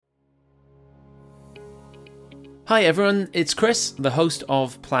Hi everyone, it's Chris, the host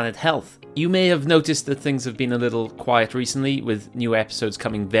of Planet Health. You may have noticed that things have been a little quiet recently, with new episodes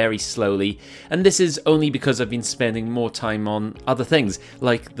coming very slowly, and this is only because I've been spending more time on other things,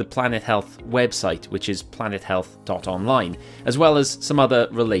 like the Planet Health website, which is planethealth.online, as well as some other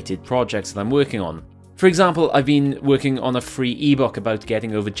related projects that I'm working on. For example, I've been working on a free ebook about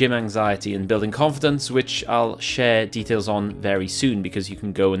getting over gym anxiety and building confidence, which I'll share details on very soon because you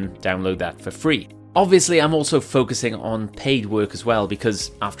can go and download that for free. Obviously, I'm also focusing on paid work as well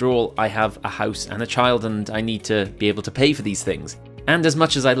because, after all, I have a house and a child and I need to be able to pay for these things. And as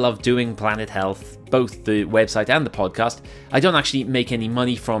much as I love doing Planet Health, both the website and the podcast, I don't actually make any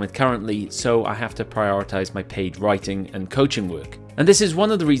money from it currently, so I have to prioritize my paid writing and coaching work. And this is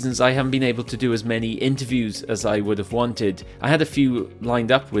one of the reasons I haven't been able to do as many interviews as I would have wanted. I had a few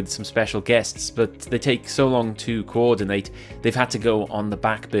lined up with some special guests, but they take so long to coordinate, they've had to go on the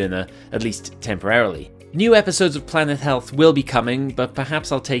back burner, at least temporarily. New episodes of Planet Health will be coming, but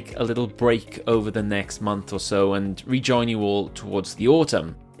perhaps I'll take a little break over the next month or so and rejoin you all towards the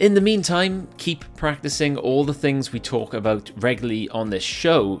autumn. In the meantime, keep practicing all the things we talk about regularly on this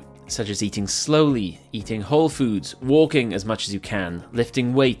show, such as eating slowly, eating whole foods, walking as much as you can,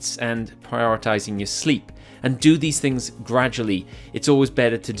 lifting weights, and prioritizing your sleep. And do these things gradually. It's always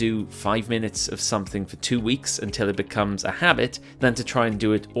better to do 5 minutes of something for 2 weeks until it becomes a habit than to try and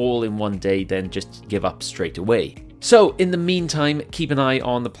do it all in one day, then just give up straight away. So, in the meantime, keep an eye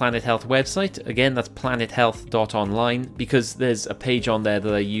on the Planet Health website. Again, that's planethealth.online, because there's a page on there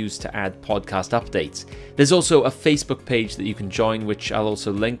that I use to add podcast updates. There's also a Facebook page that you can join, which I'll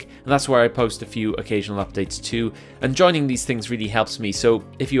also link, and that's where I post a few occasional updates too. And joining these things really helps me, so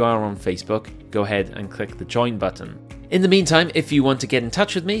if you are on Facebook, go ahead and click the join button. In the meantime, if you want to get in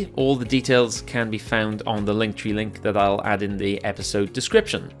touch with me, all the details can be found on the Linktree link that I'll add in the episode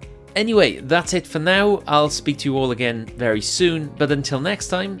description. Anyway, that's it for now. I'll speak to you all again very soon, but until next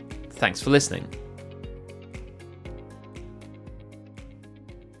time, thanks for listening.